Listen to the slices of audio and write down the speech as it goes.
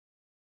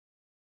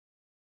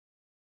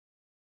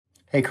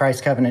Hey,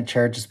 Christ Covenant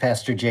Church, it's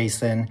Pastor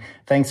Jason.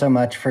 Thanks so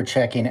much for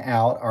checking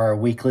out our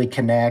weekly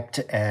Connect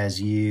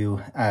as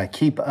you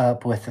keep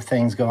up with the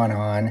things going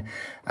on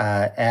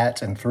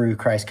at and through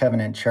Christ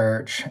Covenant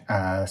Church.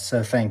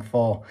 So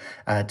thankful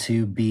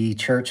to be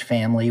church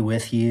family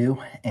with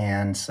you.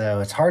 And so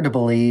it's hard to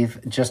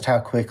believe just how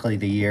quickly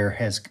the year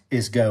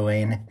is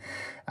going.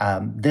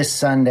 This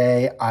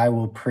Sunday, I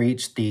will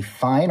preach the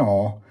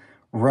final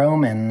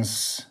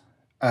Romans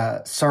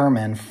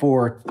sermon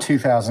for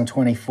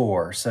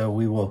 2024. So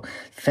we will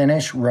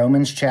finish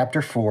Romans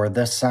chapter 4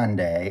 this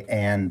Sunday,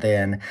 and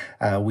then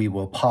we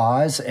will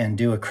pause and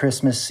do a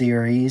Christmas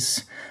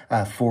series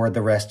for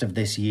the rest of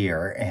this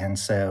year. And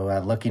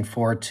so looking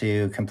forward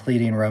to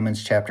completing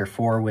Romans chapter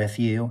 4 with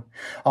you.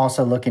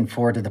 Also looking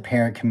forward to the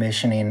parent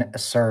commissioning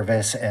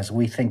service as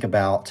we think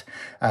about,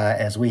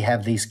 as we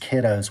have these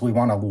kiddos, we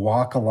want to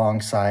walk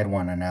alongside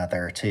one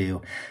another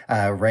to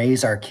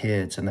raise our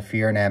kids in the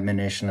fear and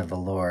admonition of the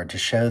Lord, to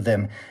show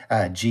them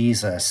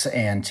Jesus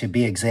and to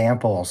be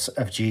examples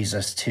of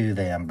Jesus to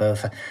them,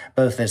 both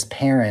as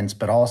parents,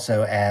 but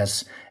also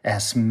as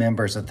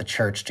members of the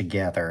church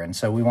together. And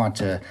so we want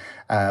to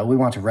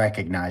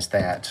recognize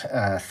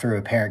that through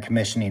a parent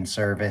commissioning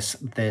service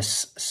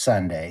this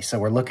Sunday. So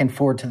we're looking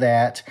forward to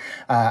that.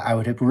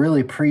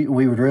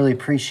 We would really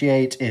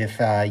appreciate if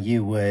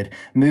you would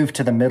move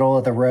to the middle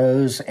of the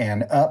rows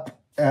and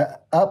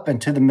up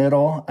and to the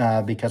middle,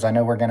 because I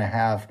know we're going to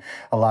have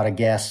a lot of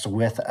guests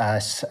with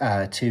us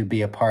to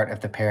be a part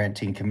of the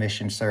parenting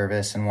commission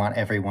service, and want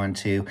everyone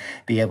to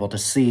be able to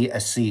see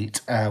a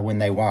seat when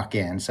they walk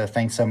in. So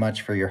thanks so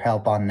much for your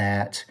help on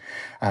that.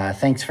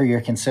 Thanks for your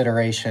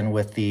consideration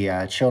with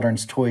the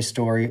children's toy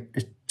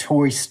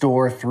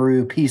store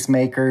through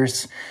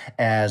Peacemakers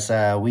as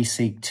we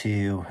seek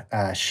to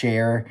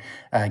share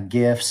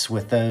gifts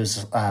with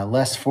those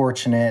less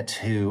fortunate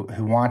who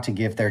want to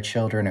give their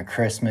children a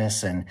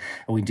Christmas. And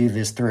we do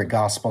this through a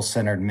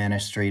gospel-centered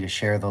ministry to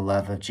share the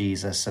love of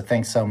Jesus. So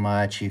thanks so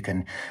much. You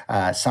can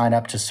sign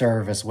up to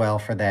serve as well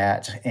for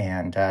that.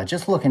 And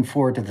just looking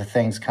forward to the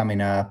things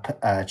coming up.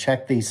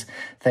 Check these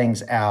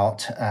things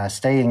out.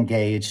 Stay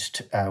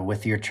engaged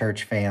with your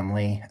church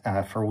family,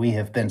 for we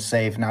have been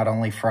saved not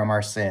only from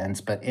our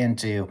sins, but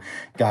into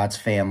God's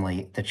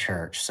family, the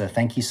church. So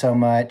thank you so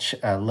much.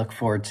 Look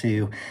forward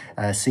to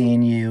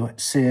seeing you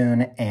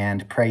soon,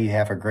 and pray you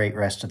have a great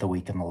rest of the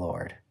week in the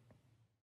Lord.